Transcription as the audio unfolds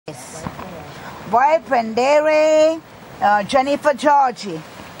Vuoi prendere Jennifer Giorgi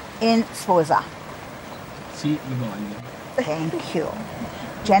in sposa? Sì, lo voglio. Thank you.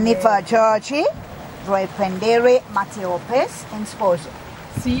 Jennifer Giorgi, vuoi prendere Matteo Pes in sposa?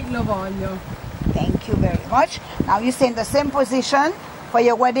 Sì, lo voglio. Thank you very much. Now you stay in the same position for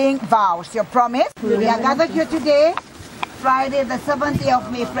your wedding vows, your promise. We are gathered here today, Friday the 7th day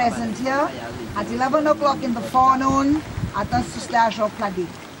of May, present here at 11 o'clock in the forenoon at the Slash of Pladig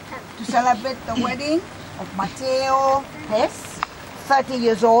to celebrate the wedding of Matteo Pes, 30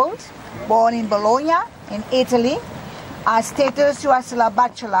 years old, born in Bologna in Italy. Our status, you are still a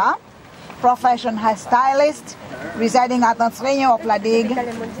bachelor, profession hairstylist, residing at Anslegno of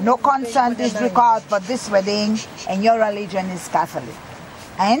Pladig. No consent is required for this wedding, and your religion is Catholic.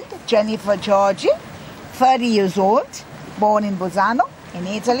 And Jennifer Giorgi, 30 years old, born in Bolzano in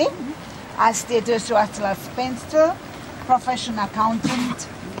Italy. Our status, you are still a spinster, profession accountant,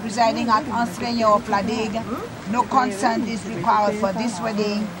 residing at Anslegno of Pladig. No consent is required for this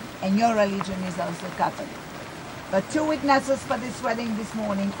wedding, and your religion is also Catholic. The two witnesses for this wedding this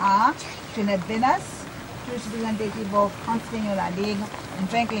morning are Jeanette Venus, Church representative of Anslegno Pladig, and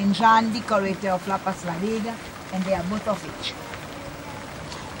Franklin Jean, decorator of La Paz Pladig, and they are both of each.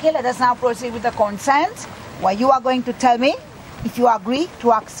 Okay, let us now proceed with the consent, where you are going to tell me if you agree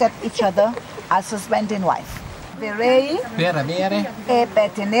to accept each other as husband and wife. Verrei Per avere e per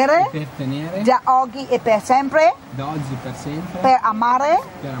tenere, e per tenere, da oggi e per sempre, da oggi per sempre, per amare,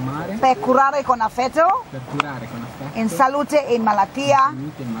 per curare con affetto, curare con affetto, in salute e in malattia,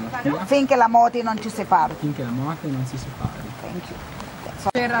 salute e malattia, finché la morte non ci separi. finché la morte non si separi. Thank you.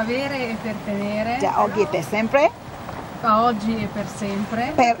 Per avere e per tenere, Da oggi e per sempre, a oggi e per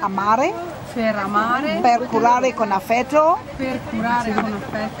sempre, per amare, per curare con affetto, curare con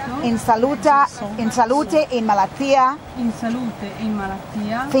affetto, in salute e in malattia, in salute e in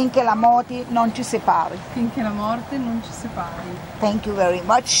malattia, finché la morte non ci separi. finché la morte non ci separi. Thank you very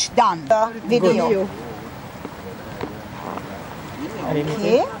much. Done. Video.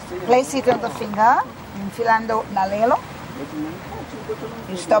 Okay. Place it on the finger, infilando l'anello.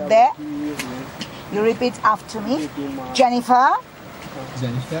 You stop there. You repeat after me. Jennifer,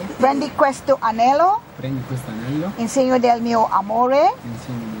 prendi questo anello Prendi questo anello in segno del mio amore in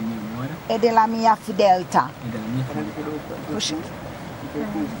segno del mio amore e della mia fedeltà. e della mia fedeltà. Push it.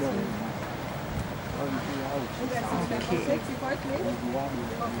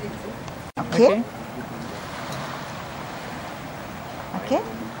 Okay. Okay.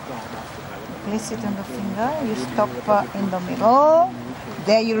 Place it on the finger. You stop in the middle.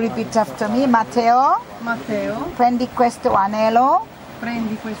 There you repeat after me. Matteo, prendi questo anello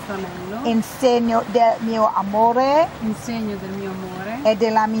Prendi questo anello in segno del mio amore in segno del mio amore e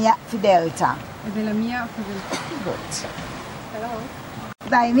della mia fedeltà. e della mia fedeltà. Good.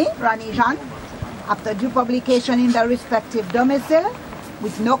 By me, Rani Jean, after due publication in the respective domicile,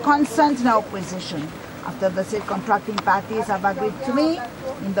 with no consent, no opposition. After the said contracting parties have agreed to me,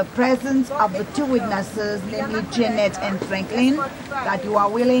 in the presence of the two witnesses, namely Jeanette and Franklin, that you are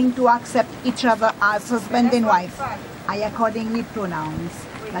willing to accept each other as husband and wife. I accordingly pronounce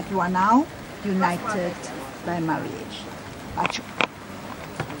that you are now united by marriage. Action.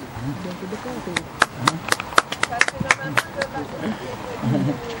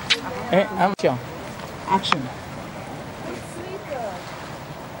 Action. Action.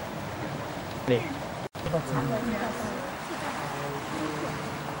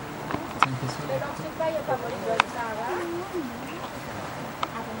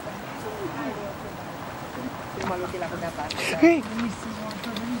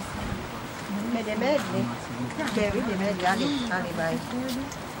 Vedi medli? Vedi medli, Ali vai.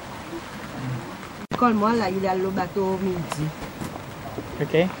 Colmo alla gli ha rubato Mizzi.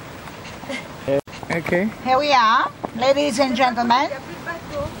 Okay. Okay. Here we are, ladies and gentlemen.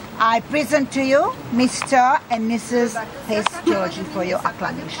 I present to you Mr. and Mrs. Pes Giorgi for your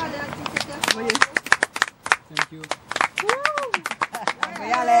acclamation. Thank you.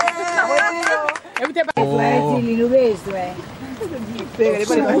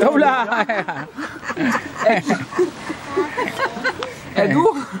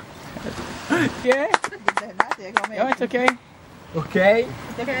 Okay. Yeah, it's okay. Okay.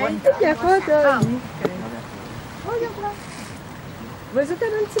 Ma se te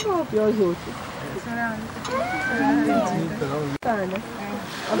non si può più aiuti.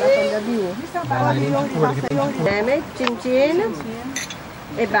 Insieme, cin cin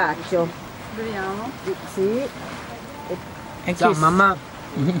e bacio. Beviamo. Sì. Ciao mamma.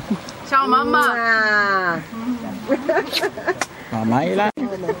 Ciao mamma. Mamma Ila.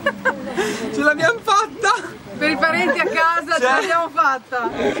 Ce l'abbiamo fatta! Per i parenti a casa ce l'abbiamo fatta!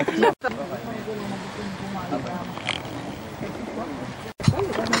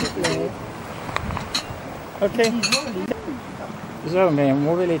 Ok. Tesoro, mi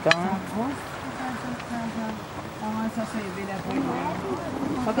muove le tane.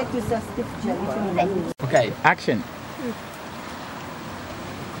 Ok, action.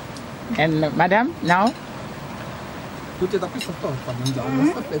 And madam, now? Tutti da questa torta mangiare una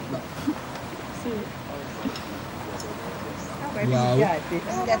staffetta. Wow.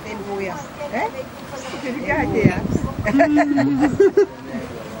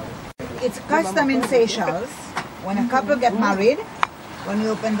 It's custom in Seychelles. When a couple get married, when you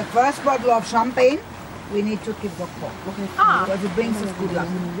open the first bottle of champagne, we need to keep the cork. Because it brings us good luck.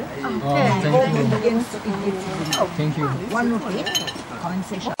 Oh, Begins to eat it. thank you. 1 rupee. Come in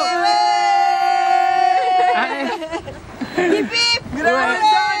Seychelles.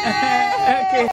 Okay.